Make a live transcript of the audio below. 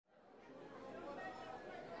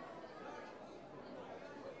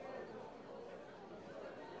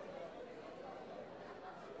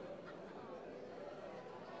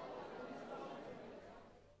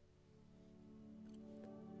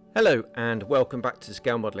Hello and welcome back to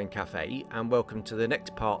Scale Modelling Cafe, and welcome to the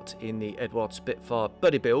next part in the Eduard Spitfire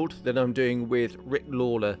buddy build that I'm doing with Rick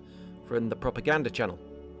Lawler from the Propaganda channel.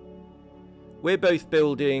 We're both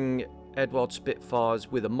building Eduard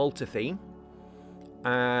Spitfires with a Malta theme,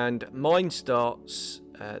 and mine starts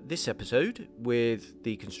this episode with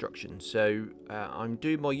the construction. So I'm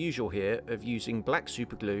doing my usual here of using black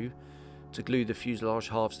super glue to glue the fuselage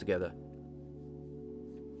halves together.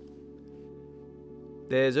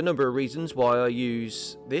 There's a number of reasons why I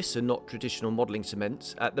use this and not traditional modelling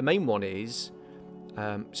cements. The main one is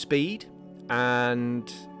speed,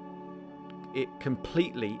 and it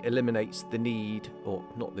completely eliminates the need, or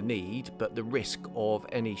not the need, but the risk of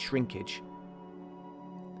any shrinkage.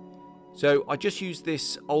 So I just use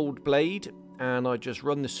this old blade and I just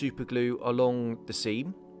run the super glue along the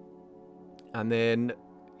seam, and then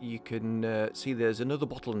you can see there's another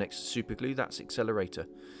bottle next to super glue, that's accelerator.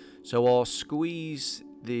 So I'll squeeze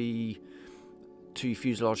the two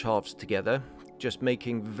fuselage halves together, just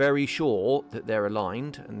making very sure that they're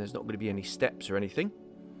aligned and there's not going to be any steps or anything.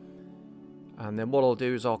 And then what I'll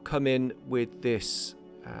do is I'll come in with this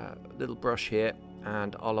little brush here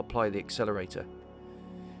and I'll apply the accelerator.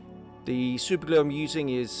 The super glue I'm using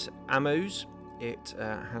is Ammo's. It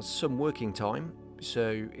has some working time,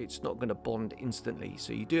 so it's not going to bond instantly,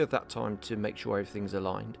 so you do have that time to make sure everything's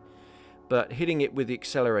aligned. But hitting it with the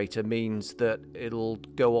accelerator means that it'll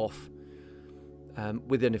go off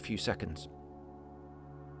within a few seconds.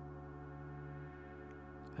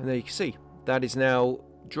 And there you can see, that is now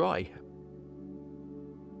dry.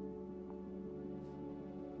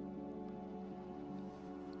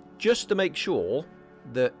 Just to make sure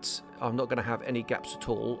that I'm not going to have any gaps at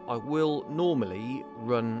all, I will normally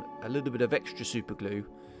run a little bit of extra super glue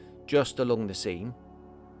just along the seam.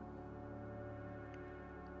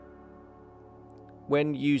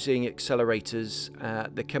 When using accelerators,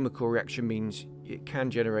 the chemical reaction means it can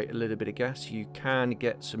generate a little bit of gas. You can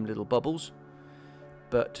get some little bubbles,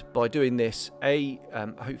 but by doing this,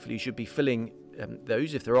 hopefully you should be filling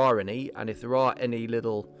those if there are any, and if there are any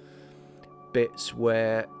little bits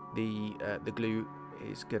where the glue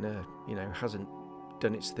is gonna, hasn't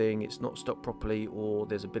done its thing, it's not stuck properly, or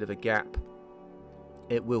there's a bit of a gap,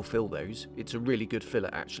 it will fill those. It's a really good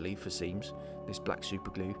filler actually for seams, this black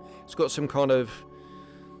super glue. It's got some kind of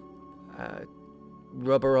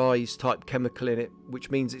rubberized type chemical in it,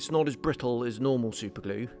 which means it's not as brittle as normal super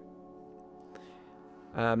glue.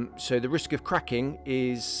 So the risk of cracking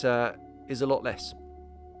is a lot less.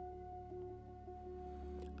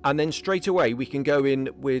 And then straight away we can go in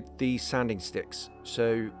with the sanding sticks.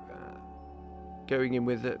 So going in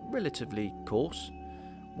with a relatively coarse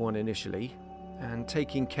one initially, and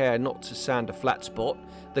taking care not to sand a flat spot.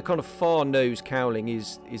 The kind of far nose cowling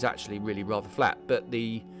is actually really rather flat, but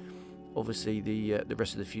obviously the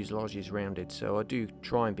rest of the fuselage is rounded, so I do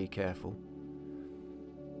try and be careful.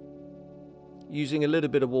 Using a little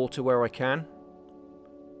bit of water where I can.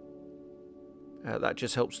 That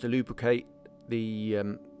just helps to lubricate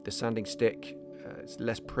the sanding stick. It's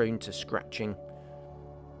less prone to scratching,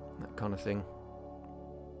 that kind of thing.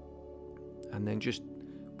 And then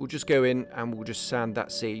we'll just go in and we'll just sand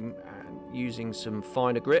that seam and using some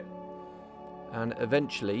finer grit, and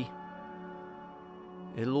eventually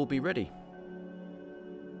it'll all be ready.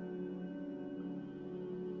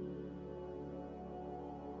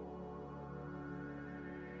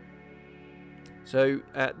 So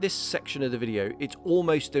this section of the video, it's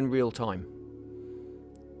almost in real time,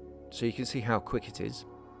 so you can see how quick it is.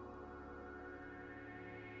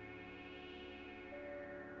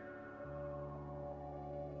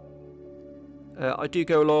 I do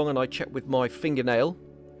go along and I check with my fingernail,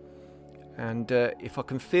 and if I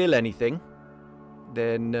can feel anything,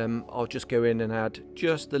 then I'll just go in and add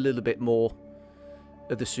just a little bit more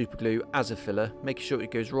of the super glue as a filler, making sure it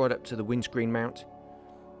goes right up to the windscreen mount.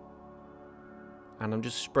 And I'm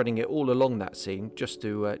just spreading it all along that seam just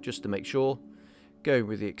to make sure. Go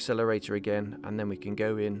with the accelerator again, and then we can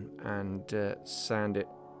go in and sand it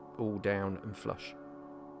all down and flush.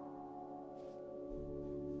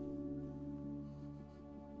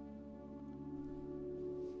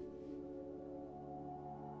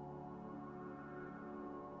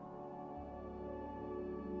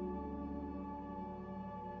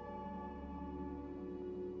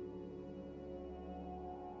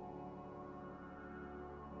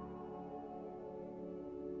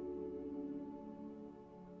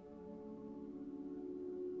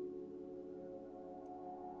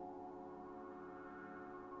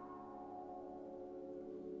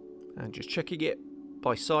 And just checking it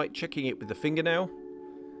by sight, checking it with the fingernail,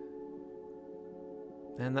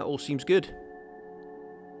 and that all seems good.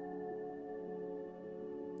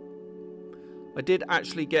 I did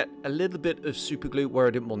actually get a little bit of super glue where I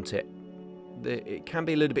didn't want it. It can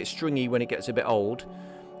be a little bit stringy when it gets a bit old,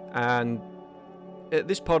 and at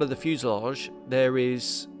this part of the fuselage there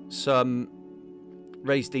is some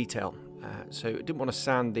raised detail, so I didn't want to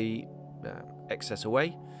sand the excess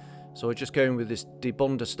away, so I just go in with this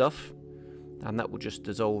debonder stuff, and that will just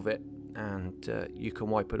dissolve it, and you can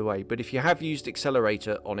wipe it away. But if you have used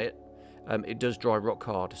accelerator on it, it does dry rock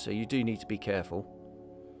hard, so you do need to be careful.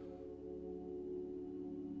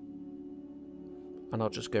 And I'll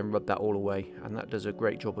just go and rub that all away, and that does a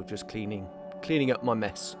great job of just cleaning up my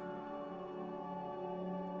mess.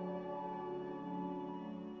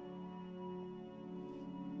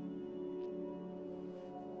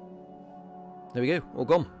 There we go, all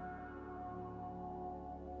gone.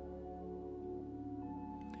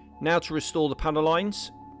 Now to restore the panel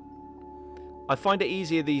lines. I find it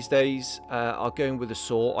easier these days. I'll go in with a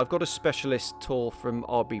saw. I've got a specialist tool from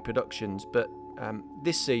RB Productions, but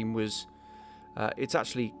this seam was it's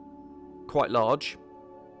actually quite large,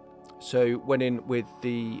 so went in with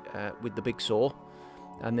the big saw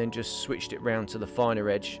and then just switched it round to the finer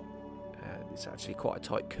edge. It's actually quite a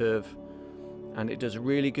tight curve, and it does a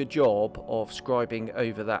really good job of scribing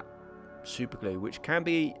over that super glue, which can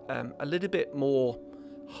be a little bit more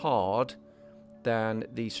hard than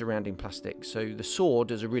the surrounding plastic. So the saw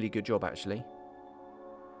does a really good job actually.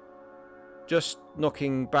 Just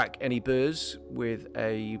knocking back any burrs with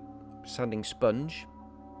a sanding sponge.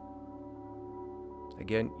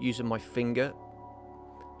 Again, using my finger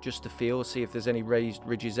just to feel, see if there's any raised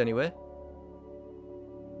ridges anywhere.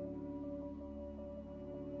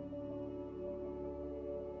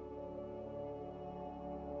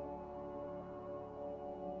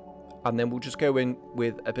 And then we'll just go in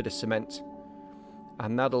with a bit of cement,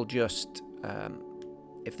 and that'll just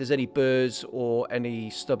if there's any burrs or any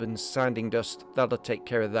stubborn sanding dust, that'll take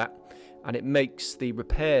care of that, and it makes the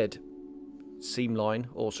repaired seam line,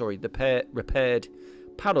 or sorry, the repaired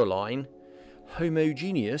panel line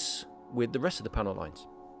homogeneous with the rest of the panel lines.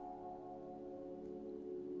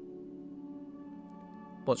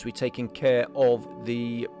 Once we've taken care of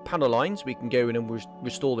the panel lines, we can go in and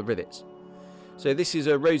restore the rivets. So this is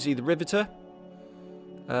a Rosie the Riveter.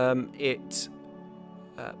 It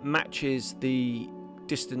matches the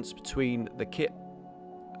distance between the kit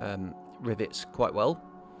rivets quite well,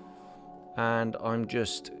 and I'm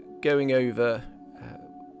just going over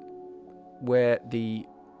where the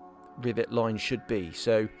rivet line should be.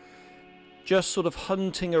 So just sort of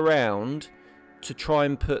hunting around to try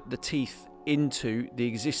and put the teeth into the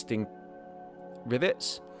existing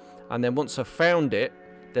rivets, and then once I've found it,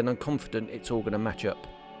 then I'm confident it's all going to match up.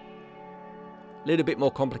 A little bit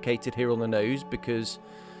more complicated here on the nose because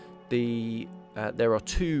there are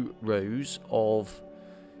two rows of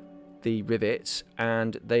the rivets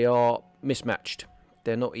and they are mismatched.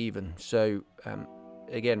 They're not even. So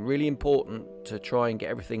again, really important to try and get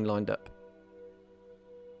everything lined up.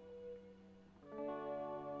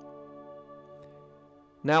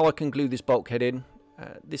 Now I can glue this bulkhead in.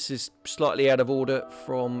 This is slightly out of order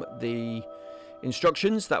from the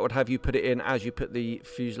instructions that would have you put it in as you put the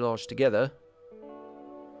fuselage together,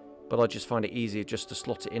 but I just find it easier just to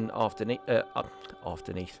slot it in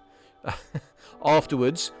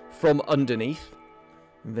afterwards from underneath.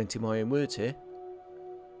 Inventing my own words here.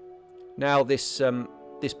 Now this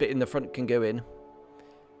bit in the front can go in,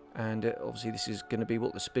 and obviously this is going to be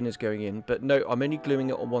what the spinner's going in, but no, I'm only gluing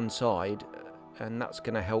it on one side, and that's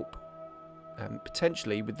going to help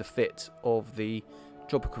potentially with the fit of the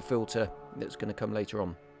tropical filter that's going to come later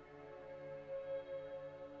on.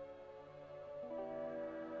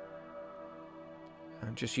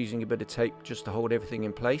 I'm just using a bit of tape just to hold everything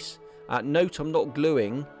in place. Note I'm not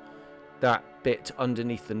gluing that bit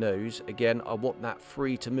underneath the nose. Again, I want that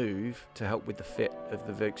free to move to help with the fit of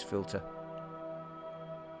the Vaux filter.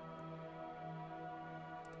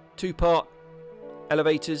 Two-part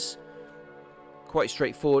elevators. Quite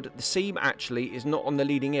straightforward. The seam actually is not on the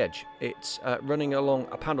leading edge. It's running along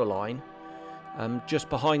a panel line just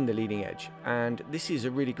behind the leading edge, and this is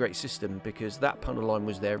a really great system because that panel line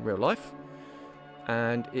was there in real life,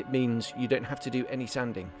 and it means you don't have to do any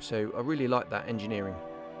sanding. So I really like that engineering.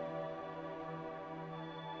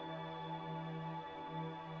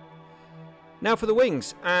 Now for the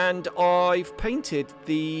wings, and I've painted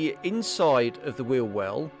the inside of the wheel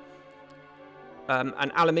well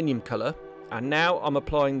an aluminium colour. And now I'm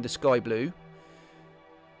applying the sky blue,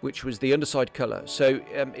 which was the underside colour. So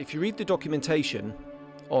if you read the documentation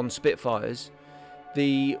on Spitfires,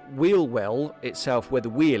 the wheel well itself, where the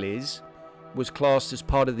wheel is, was classed as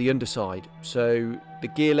part of the underside. So the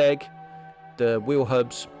gear leg, the wheel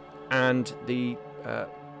hubs, and the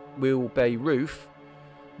wheel bay roof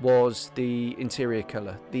was the interior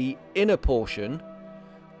colour. The inner portion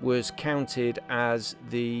was counted as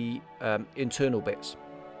the internal bits.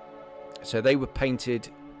 So they were painted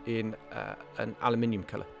in an aluminium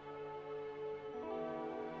colour.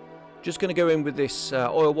 Just going to go in with this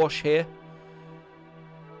oil wash here.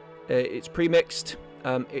 It's pre-mixed.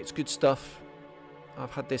 It's good stuff.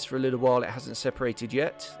 I've had this for a little while. It hasn't separated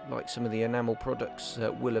yet, like some of the enamel products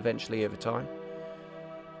will eventually over time.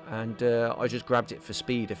 And I just grabbed it for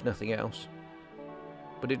speed, if nothing else.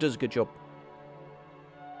 But it does a good job.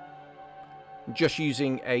 I'm just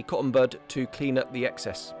using a cotton bud to clean up the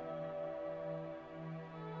excess.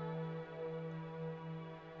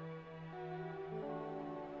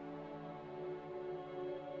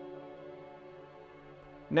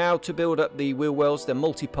 Now to build up the wheel wells, they're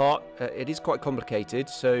multi-part. It is quite complicated,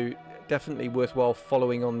 so definitely worthwhile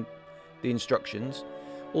following on the instructions.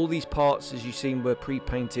 All these parts, as you've seen, were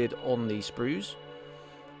pre-painted on the sprues,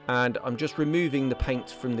 and I'm just removing the paint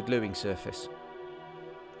from the gluing surface,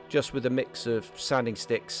 just with a mix of sanding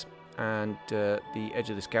sticks and the edge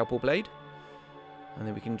of the scalpel blade. And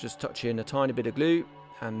then we can just touch in a tiny bit of glue,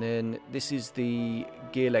 and then this is the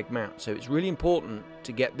gear leg mount. So it's really important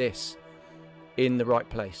to get this in the right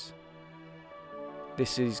place.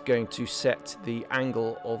 This is going to set the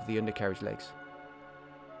angle of the undercarriage legs.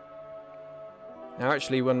 Now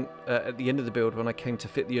actually, when at the end of the build, when I came to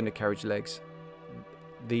fit the undercarriage legs,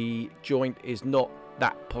 the joint is not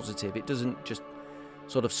that positive. It doesn't just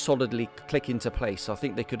sort of solidly click into place. I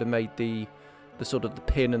think they could have made the sort of the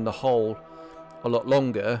pin and the hole a lot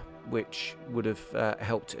longer, which would have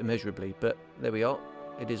helped immeasurably. But there we are.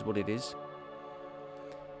 It is what it is.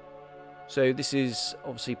 So this is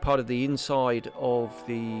obviously part of the inside of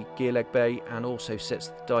the gear leg bay and also sets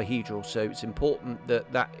the dihedral, so it's important that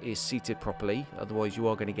that is seated properly, otherwise you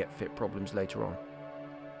are going to get fit problems later on.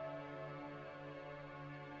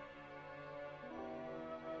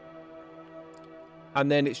 And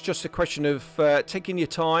then it's just a question of taking your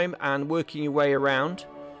time and working your way around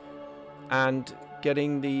and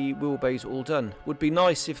getting the wheelbase all done. Would be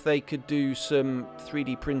nice if they could do some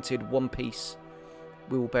 3D printed one-piece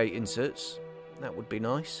wheel bay inserts. That would be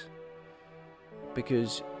nice,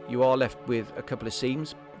 because you are left with a couple of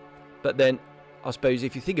seams. But then I suppose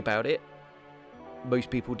if you think about it, most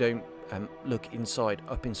people don't look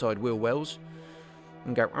up inside wheel wells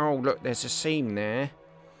and go, oh look, there's a seam there.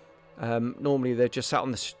 Normally they're just sat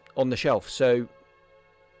on the shelf. So,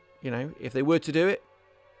 you know, if they were to do it,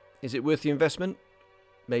 is it worth the investment?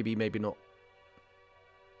 Maybe, maybe not.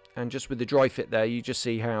 And just with the dry fit there, you just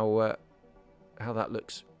see how that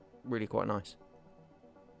looks really quite nice.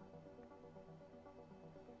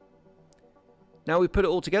 Now we put it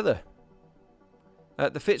all together.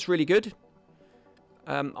 The fit's really good.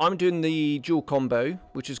 I'm doing the dual combo,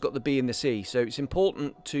 which has got the B and the C, so it's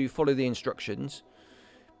important to follow the instructions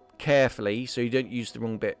carefully so you don't use the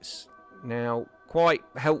wrong bits. Now, quite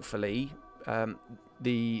helpfully,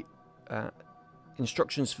 the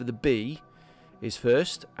instructions for the B is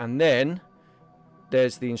first, and then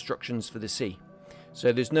there's the instructions for the C.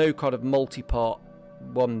 So there's no kind of multi-part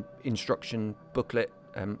one instruction booklet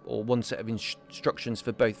or one set of instructions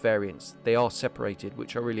for both variants. They are separated,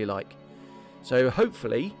 which I really like. So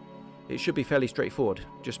hopefully it should be fairly straightforward.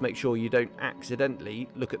 Just make sure you don't accidentally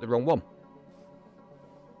look at the wrong one.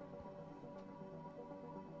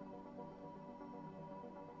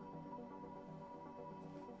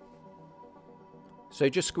 So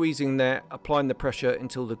just squeezing there, applying the pressure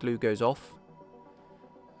until the glue goes off.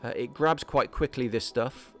 It grabs quite quickly, this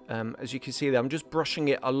stuff. As you can see there, I'm just brushing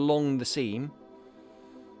it along the seam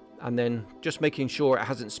and then just making sure it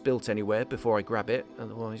hasn't spilt anywhere before I grab it.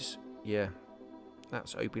 Otherwise, yeah,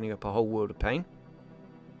 that's opening up a whole world of pain.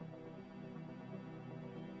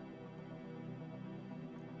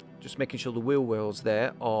 Just making sure the wheel wells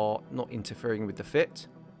there are not interfering with the fit.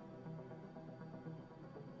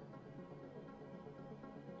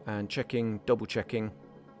 And checking, double checking.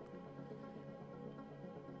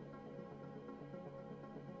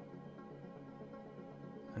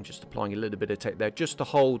 And just applying a little bit of tape there just to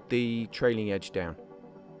hold the trailing edge down.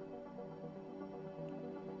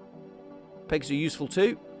 Pegs are useful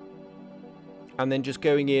too. And then just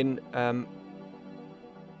going in,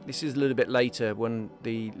 this is a little bit later when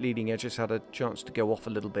the leading edge has had a chance to go off a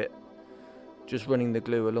little bit. Just running the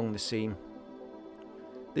glue along the seam.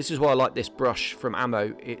 This is why I like this brush from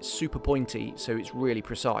Ammo. It's super pointy, so it's really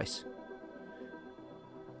precise.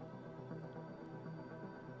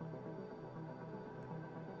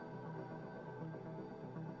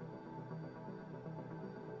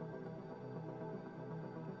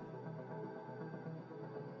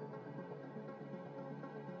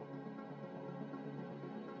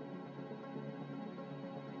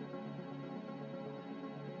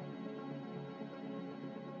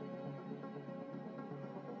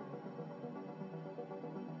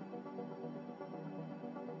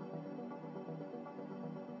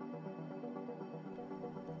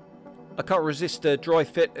 I can't resist a dry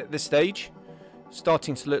fit at this stage.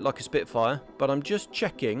 Starting to look like a Spitfire, but I'm just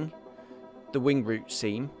checking the wing root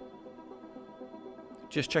seam.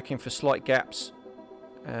 Just checking for slight gaps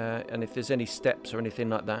and if there's any steps or anything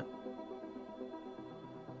like that.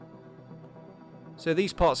 So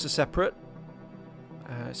these parts are separate.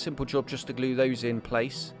 Simple job just to glue those in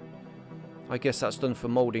place. I guess that's done for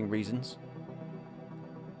moulding reasons.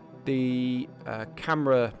 The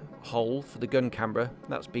camera hole for the gun camera,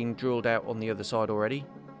 that's been drilled out on the other side already.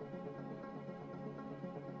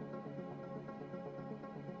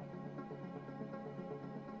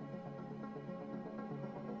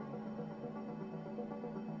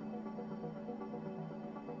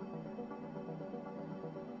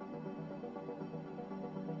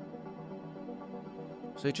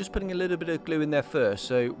 So just putting a little bit of glue in there first,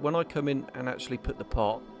 so when I come in and actually put the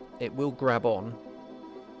part, it will grab on,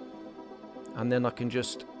 and then I can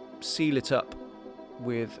just seal it up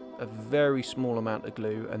with a very small amount of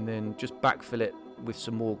glue and then just backfill it with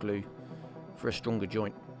some more glue for a stronger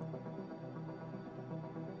joint.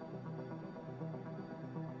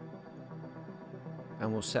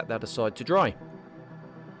 And we'll set that aside to dry.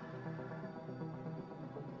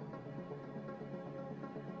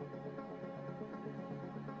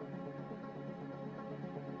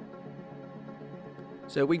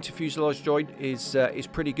 So wing to fuselage joint is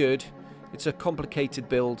pretty good. It's a complicated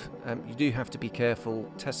build. You do have to be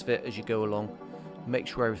careful, test fit as you go along, make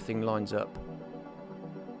sure everything lines up.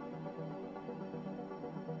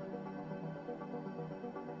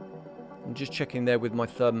 I'm just checking there with my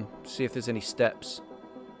thumb, see if there's any steps.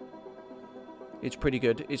 It's pretty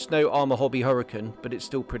good. It's no Armour Hobby Hurricane, but it's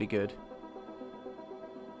still pretty good.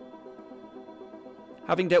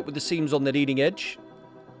 Having dealt with the seams on the leading edge,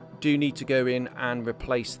 do need to go in and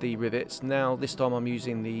replace the rivets. Now this time I'm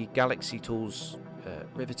using the Galaxy Tools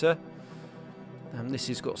riveter. This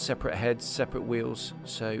has got separate heads, separate wheels,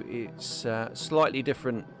 so it's slightly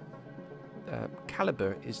different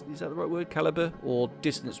caliber, is that the right word, caliber, or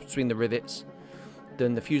distance between the rivets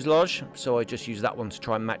than the fuselage, so I just use that one to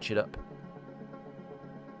try and match it up.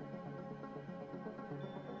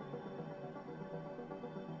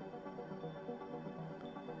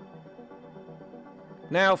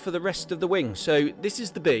 Now for the rest of the wing. So this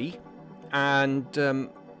is the B, and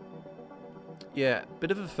yeah,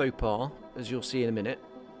 bit of a faux pas, as you'll see in a minute.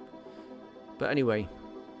 But anyway,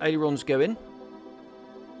 ailerons go in.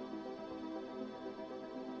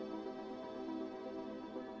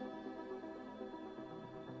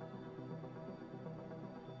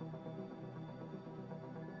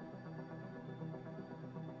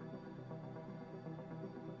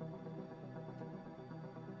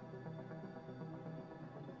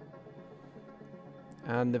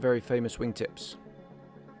 And the very famous wingtips.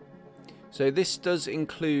 So this does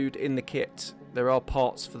include in the kit, there are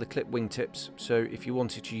parts for the clip wingtips, so if you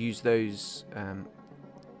wanted to use those,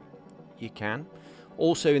 you can.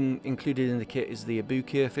 Also included in the kit is the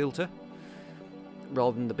Abuki filter,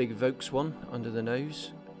 rather than the big Vokes one under the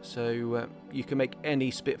nose. So you can make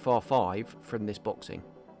any Spitfire 5 from this boxing.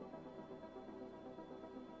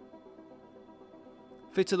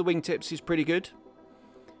 Fit of the wingtips is pretty good.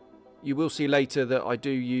 You will see later that I do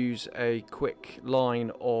use a quick line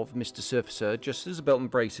of Mr. Surfacer just as a belt and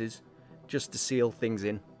braces, just to seal things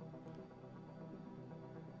in.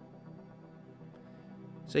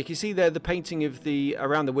 So you can see there the painting of the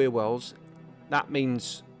around the wheel wells. That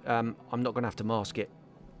means I'm not going to have to mask it.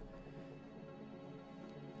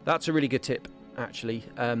 That's a really good tip actually,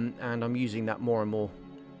 and I'm using that more and more.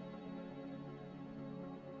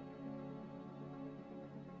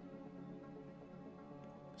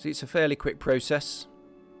 So it's a fairly quick process,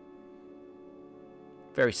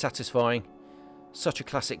 very satisfying, such a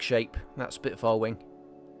classic shape, that Spitfire wing.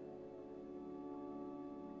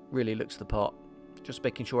 Really looks the part, just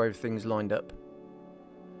making sure everything's lined up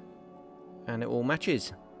and it all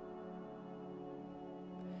matches.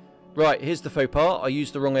 Right, here's the faux pas. I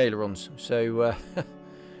used the wrong ailerons, so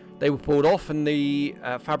they were pulled off and the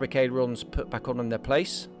fabric ailerons put back on in their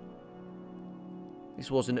place. This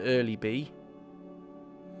was an early B.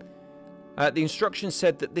 The instructions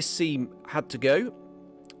said that this seam had to go,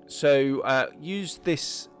 so use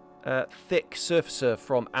this thick surfacer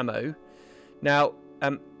from Ammo. Now,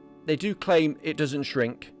 they do claim it doesn't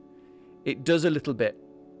shrink. It does a little bit,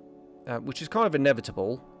 which is kind of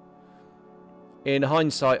inevitable. In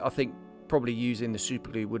hindsight, I think probably using the super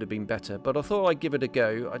glue would have been better, but I thought I'd give it a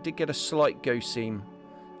go. I did get a slight ghost seam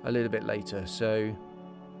a little bit later, so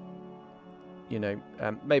you know,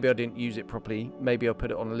 maybe I didn't use it properly. Maybe I put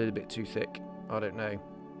it on a little bit too thick. I don't know.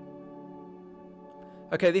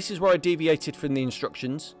 Okay, this is where I deviated from the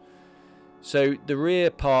instructions. So the rear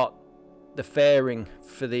part the fairing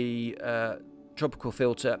for the tropical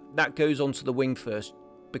filter, that goes onto the wing first,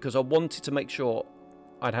 because I wanted to make sure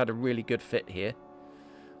I'd had a really good fit here.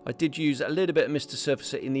 I did use a little bit of Mr.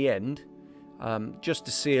 Surfacer in the end, just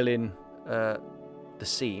to seal in the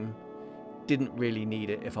seam. Didn't really need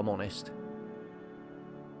it, if I'm honest.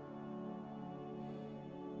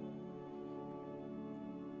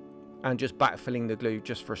 And just backfilling the glue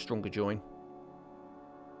just for a stronger join.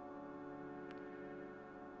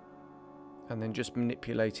 And then just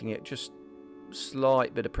manipulating it, just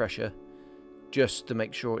slight bit of pressure, just to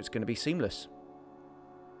make sure it's going to be seamless.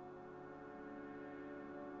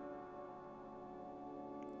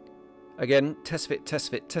 Again, test fit,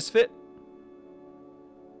 test fit, test fit.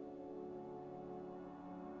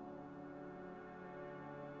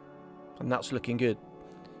 And that's looking good.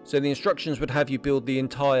 So the instructions would have you build the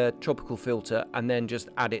entire tropical filter and then just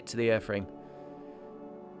add it to the airframe.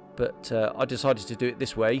 But I decided to do it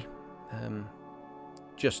this way,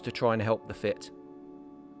 just to try and help the fit.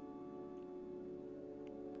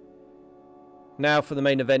 Now for the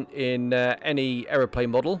main event in any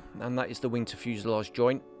aeroplane model, and that is the wing to fuselage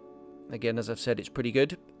joint. Again, as I've said, it's pretty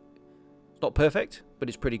good. It's not perfect, but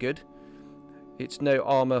it's pretty good. It's no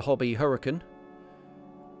Armour Hobby Hurricane,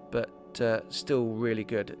 but still really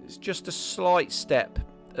good. It's just a slight step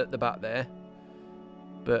at the back there,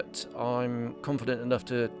 but I'm confident enough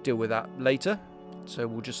to deal with that later. So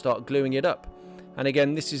we'll just start gluing it up. And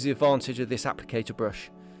again, this is the advantage of this applicator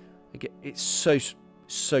brush. Again, it's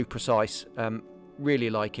so precise. Really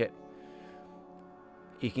like it.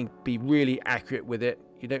 You can be really accurate with it.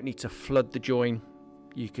 You don't need to flood the join.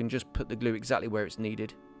 You can just put the glue exactly where it's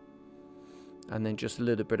needed, and then just a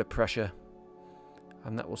little bit of pressure,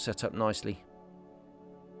 and that will set up nicely.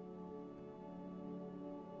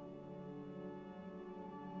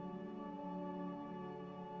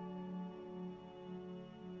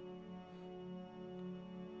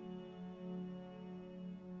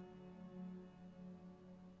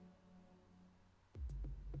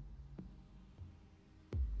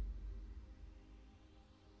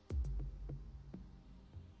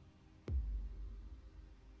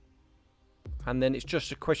 And then it's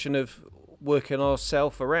just a question of working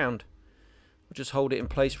ourselves around. We'll just hold it in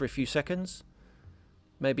place for a few seconds.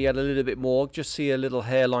 Maybe add a little bit more. Just see a little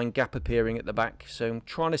hairline gap appearing at the back. So I'm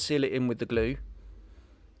trying to seal it in with the glue.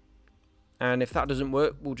 And if that doesn't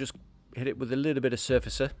work, we'll just hit it with a little bit of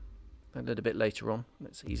surfacer a little bit later on.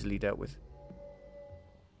 That's easily dealt with.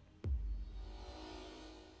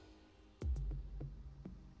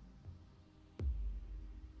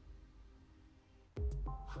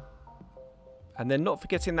 And then not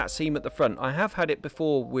forgetting that seam at the front. I have had it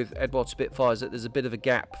before with Eduard Spitfires that there's a bit of a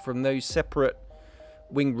gap from those separate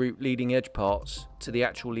wing root leading edge parts to the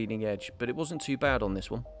actual leading edge, but it wasn't too bad on this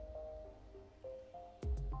one.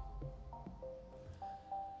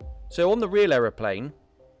 So on the real aeroplane,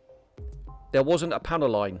 there wasn't a panel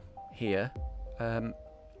line here. The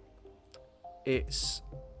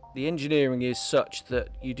engineering is such that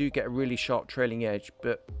you do get a really sharp trailing edge,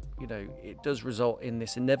 but you know, it does result in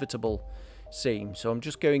this inevitable seam. So I'm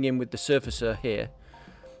just going in with the surfacer here,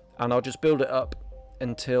 and I'll just build it up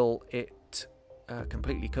until it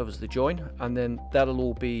completely covers the join, and then that'll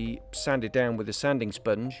all be sanded down with a sanding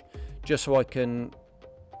sponge, just so I can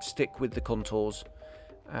stick with the contours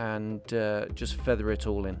and just feather it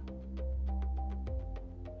all in.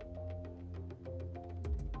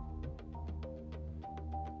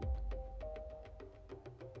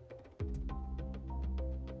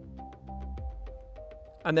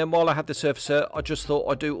 And then while I had the surfacer, I just thought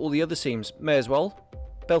I'd do all the other seams. May as well.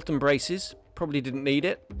 Belt and braces, probably didn't need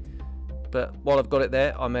it, but while I've got it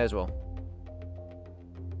there, I may as well.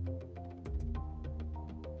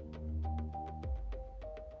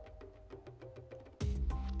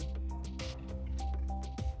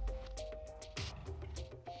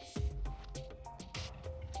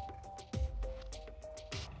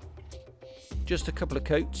 Just a couple of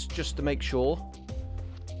coats, just to make sure.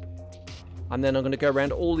 And then I'm going to go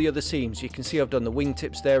around all the other seams. You can see I've done the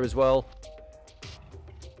wingtips there as well.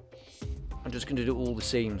 I'm just going to do all the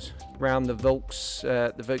seams around the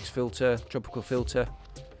Volks filter, tropical filter.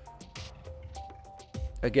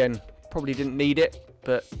 Again, probably didn't need it,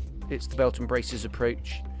 but it's the belt and braces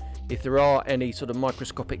approach. If there are any sort of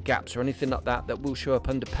microscopic gaps or anything like that that will show up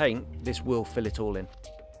under paint, this will fill it all in.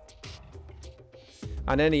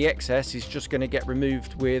 And any excess is just going to get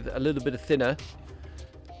removed with a little bit of thinner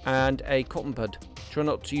and a cotton bud. Try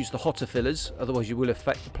not to use the hotter fillers, otherwise you will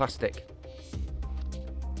affect the plastic.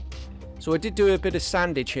 So I did do a bit of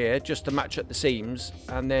sandage here just to match up the seams,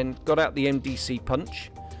 and then got out the MDC punch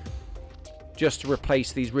just to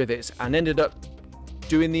replace these rivets, and ended up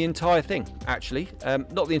doing the entire thing, actually.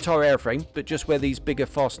 Not the entire airframe, but just where these bigger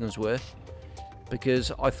fasteners were,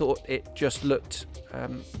 because I thought it just looked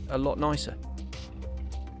a lot nicer.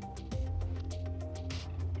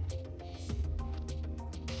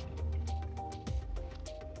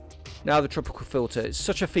 Now the tropical filter is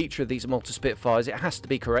such a feature of these Malta Spitfires, it has to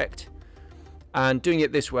be correct. And doing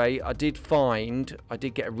it this way, I did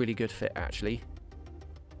get a really good fit actually.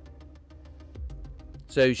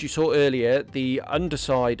 So as you saw earlier, the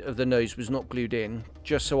underside of the nose was not glued in,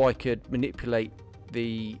 just so I could manipulate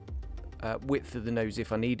the width of the nose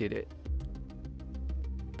if I needed it.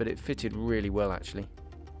 But it fitted really well actually.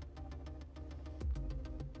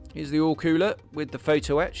 Here's the oil cooler with the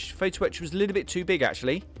photo etch. Photo etch was a little bit too big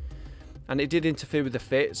actually, and it did interfere with the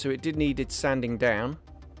fit, so it did needed sanding down.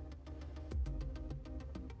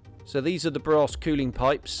 So these are the brass cooling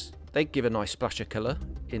pipes. They give a nice splash of colour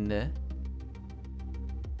in there.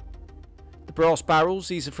 The brass barrels,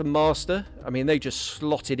 these are from Master. I mean, they just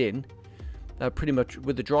slotted in pretty much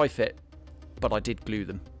with the dry fit, but I did glue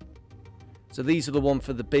them. So these are the one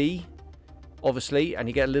for the B, obviously, and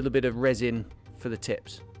you get a little bit of resin for the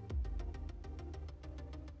tips.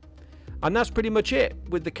 And that's pretty much it.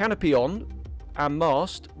 With the canopy on and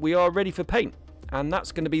mast, we are ready for paint, and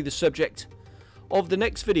that's going to be the subject of the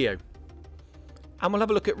next video. And we'll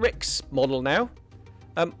have a look at Rick's model now.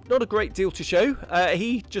 Not a great deal to show.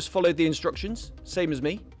 He just followed the instructions, same as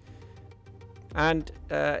me, and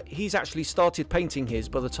he's actually started painting his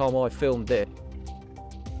by the time I filmed it.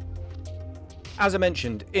 As I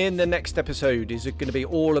mentioned, in the next episode is going to be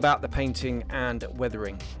all about the painting and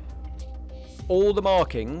weathering. All the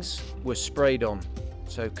markings were sprayed on,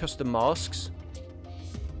 so custom masks.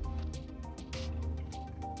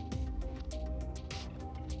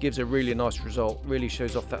 Gives a really nice result, really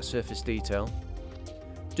shows off that surface detail.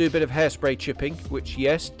 Do a bit of hairspray chipping, which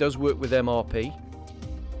yes, does work with MRP.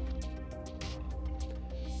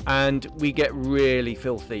 And we get really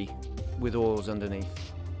filthy with oils underneath.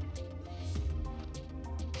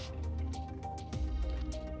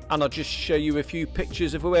 And I'll just show you a few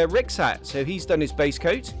pictures of where Rick's at. So he's done his base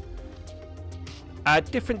coat. A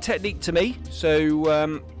different technique to me,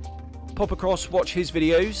 so pop across, watch his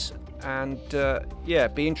videos, and yeah,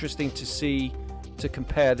 be interesting to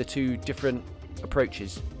compare the two different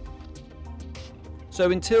approaches.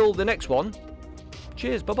 So until the next one,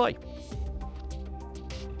 cheers, bye bye.